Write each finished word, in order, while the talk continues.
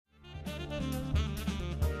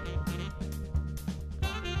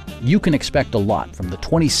You can expect a lot from the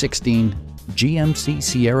 2016 GMC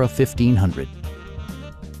Sierra 1500.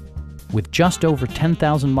 With just over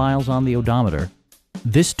 10,000 miles on the odometer,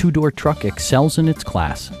 this two-door truck excels in its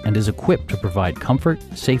class and is equipped to provide comfort,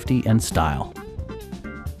 safety, and style.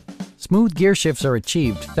 Smooth gear shifts are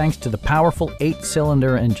achieved thanks to the powerful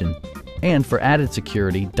 8-cylinder engine. And for added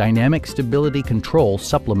security, dynamic stability control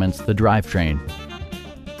supplements the drivetrain.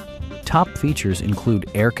 Top features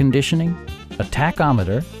include air conditioning, a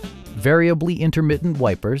tachometer, variably intermittent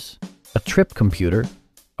wipers, a trip computer,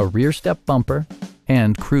 a rear step bumper,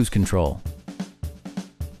 and cruise control.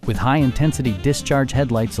 With high-intensity discharge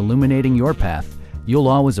headlights illuminating your path, you'll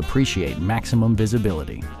always appreciate maximum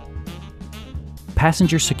visibility.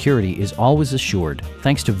 Passenger security is always assured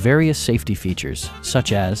thanks to various safety features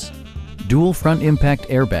such as dual front impact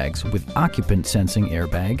airbags with occupant sensing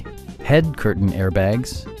airbag, head curtain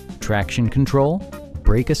airbags, traction control,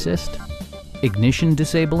 brake assist, ignition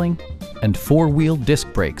disabling, and four-wheel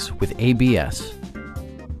disc brakes with ABS.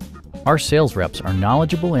 Our sales reps are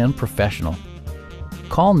knowledgeable and professional.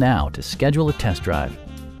 Call now to schedule a test drive.